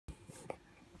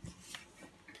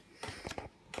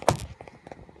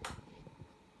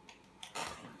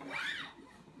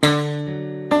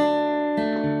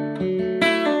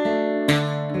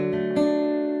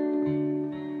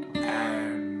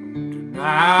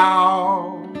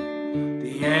now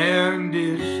the end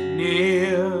is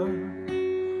near,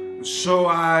 so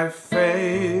I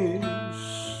face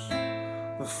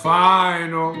the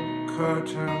final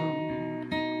curtain.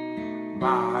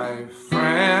 My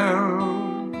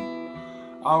friend,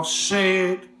 I'll say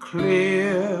it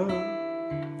clear,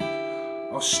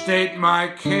 I'll state my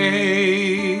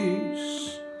case,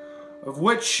 of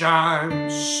which I'm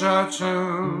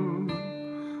certain.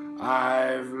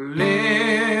 I've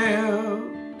lived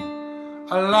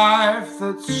a life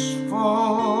that's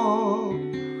full.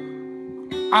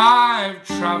 I've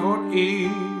traveled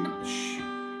each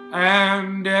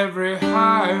and every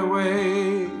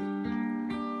highway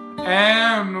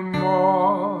and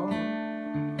more,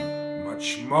 much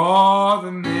more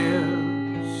than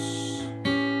this.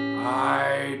 I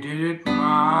did it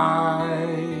my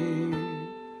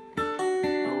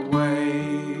way.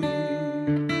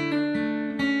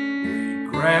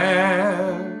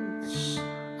 Regrets,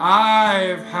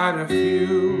 I've had a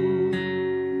few,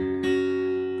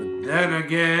 but then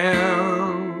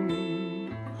again,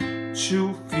 too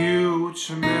few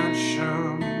to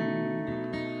mention.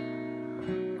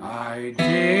 I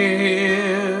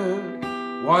did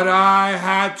what I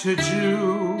had to do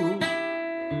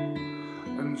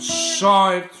and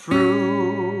saw it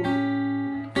through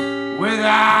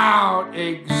without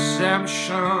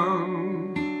exemption.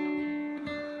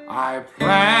 I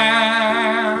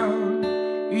planned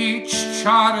each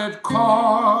charted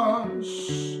course,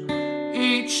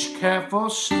 each careful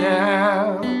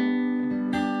step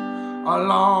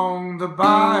along the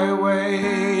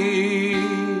byway,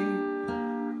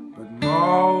 but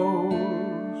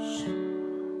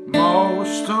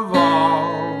most of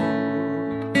all,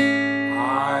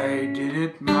 I did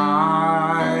it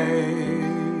my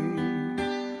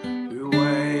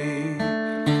way.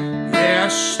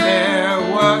 Yes, there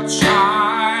were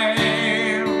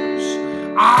times,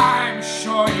 I'm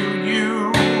sure you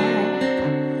knew,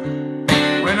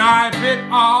 when I bit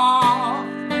off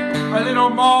a little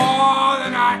more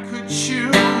than I could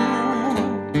chew.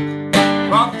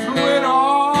 But through it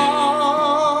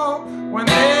all, when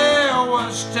there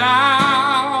was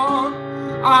doubt,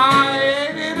 I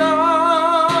ate it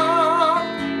up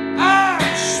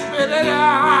and spit it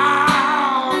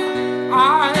out.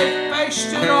 I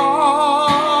faced it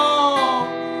all,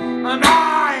 and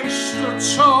I stood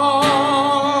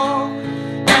tall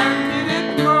and did it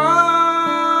my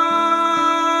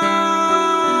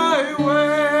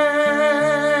way.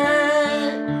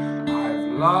 I've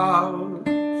loved,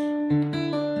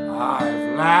 I've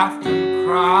laughed and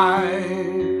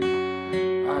cried,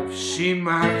 I've seen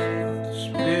my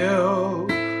spill,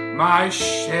 my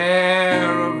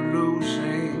share of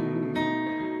losing,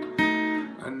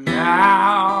 and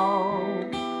now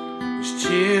as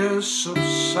tears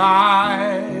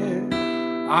subside,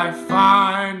 I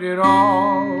find it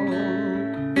all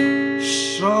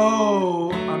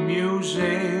so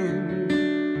amusing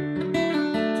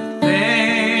to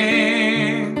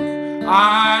think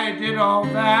I did all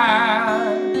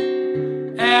that,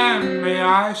 and may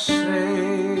I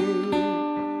say,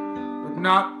 but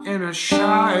not in a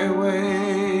shy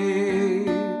way,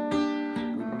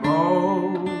 but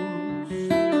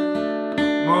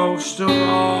most of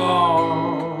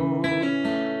all,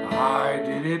 I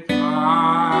did it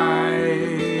my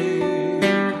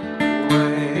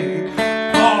way.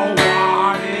 Oh,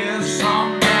 what is a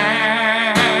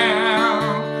man?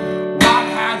 What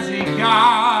has he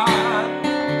got?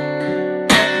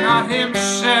 Not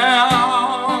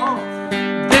himself,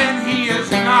 then he is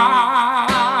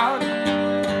not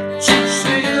to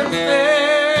say the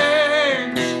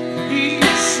things he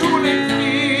truly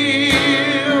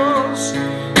feels,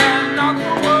 and not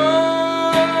the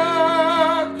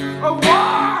word of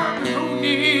one who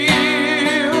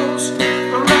kneels.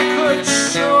 The record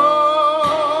shows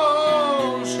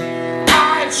I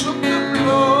took the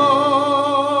blows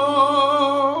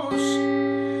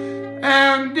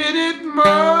and did it my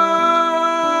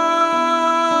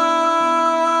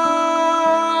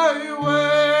way.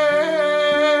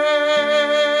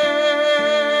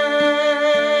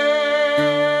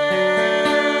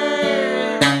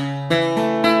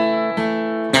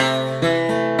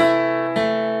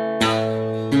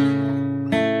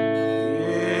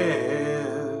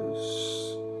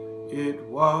 Yes, it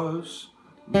was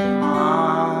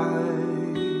my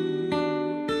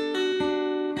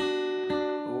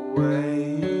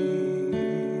way.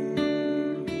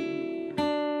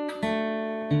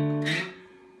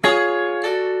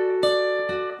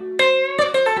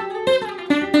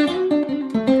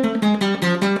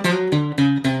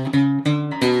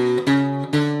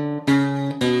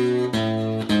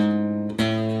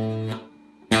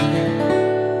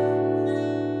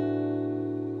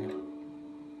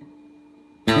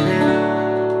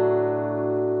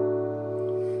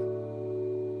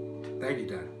 Thank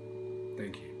you, Dad.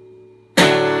 Thank you.